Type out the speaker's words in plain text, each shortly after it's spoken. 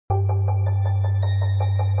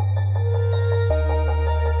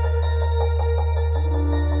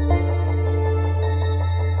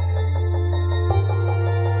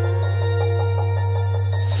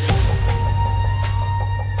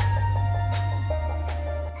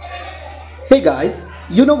Hey guys,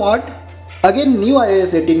 you know what? Again new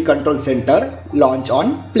iOS 18 control center launch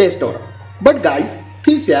on Play Store. But guys,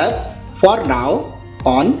 this app for now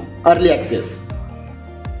on early access.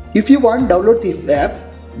 If you want download this app,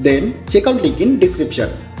 then check out link in description.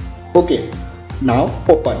 Okay, now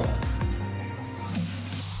open.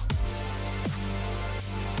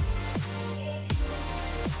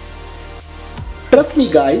 Trust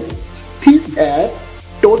me guys, this app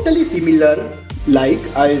totally similar like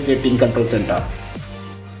iOS 18 control center.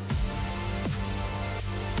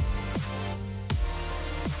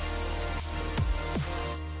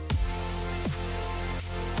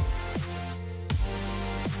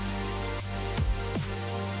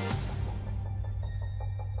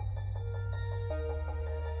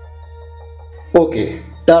 Okay,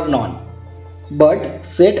 turn on, but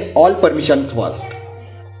set all permissions first.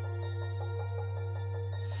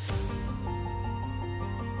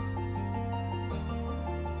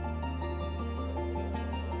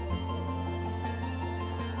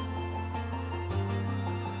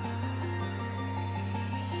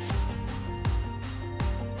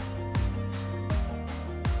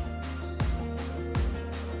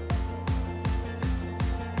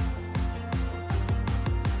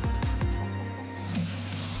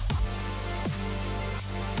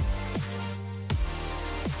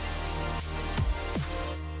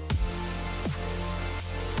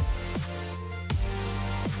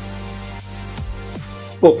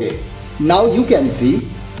 Okay, now you can see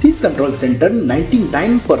this control center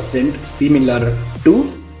 99% similar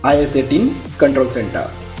to iOS 18 control center.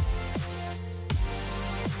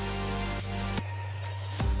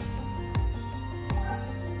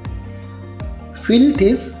 Feel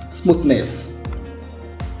this smoothness.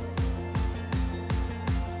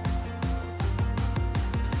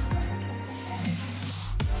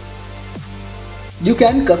 You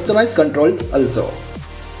can customize controls also.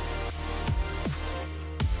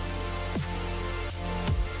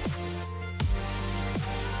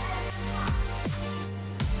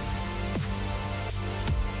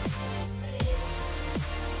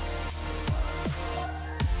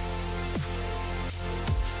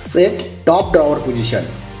 Set top drawer position.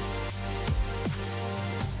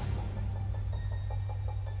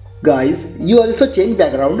 Guys, you also change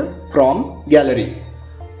background from gallery.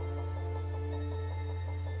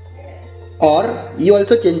 Or you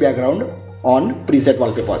also change background on preset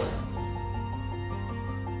wallpapers.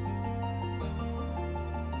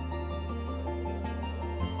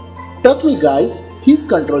 Trust me guys, this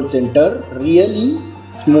control center really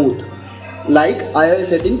smooth like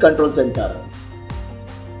iOS 18 control center.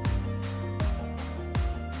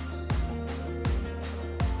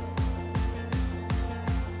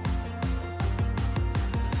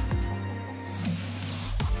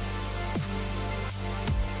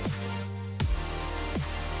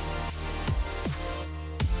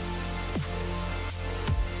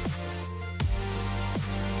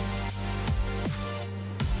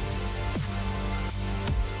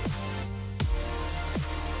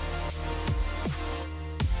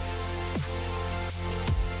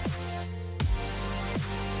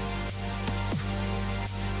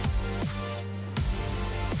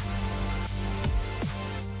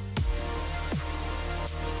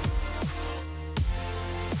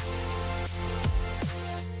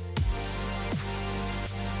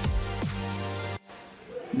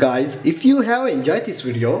 Guys, if you have enjoyed this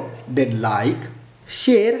video, then like,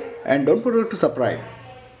 share and don't forget to subscribe.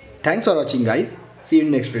 Thanks for watching guys. See you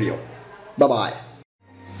in next video. Bye bye.